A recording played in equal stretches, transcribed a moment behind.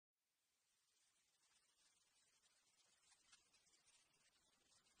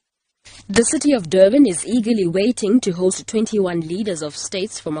The city of Durban is eagerly waiting to host 21 leaders of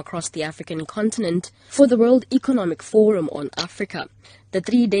states from across the African continent for the World Economic Forum on Africa. The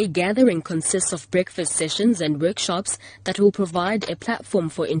 3-day gathering consists of breakfast sessions and workshops that will provide a platform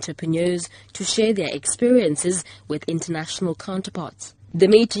for entrepreneurs to share their experiences with international counterparts. The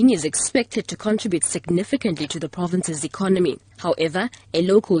meeting is expected to contribute significantly to the province's economy. However, a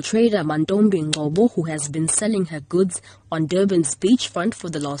local trader, Mandombi Ngobo, who has been selling her goods on Durban's beachfront for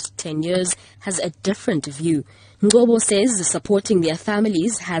the last 10 years, has a different view. Ngobo says supporting their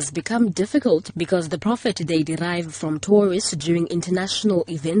families has become difficult because the profit they derive from tourists during international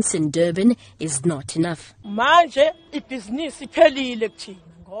events in Durban is not enough.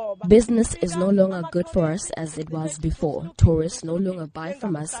 Business is no longer good for us as it was before. Tourists no longer buy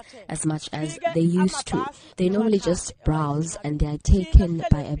from us as much as they used to. They normally just browse and they are taken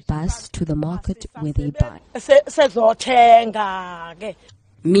by a bus to the market where they buy.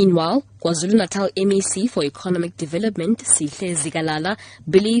 Meanwhile, KwaZulu-Natal MEC for Economic Development, Sihle Zikalala,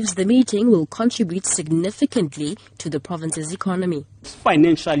 believes the meeting will contribute significantly to the province's economy. This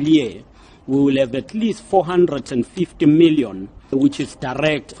financial year, we will have at least 450 million, which is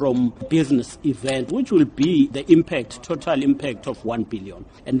direct from business events, which will be the total impact of 1 billion.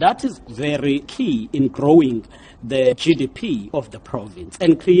 And that is very key in growing the GDP of the province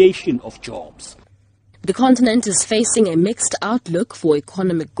and creation of jobs. The continent is facing a mixed outlook for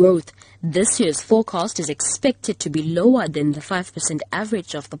economic growth. This year's forecast is expected to be lower than the 5%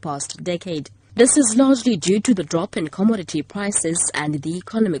 average of the past decade. This is largely due to the drop in commodity prices and the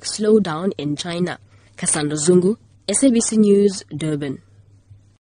economic slowdown in China. Cassandra Zungu, SABC News, Durban.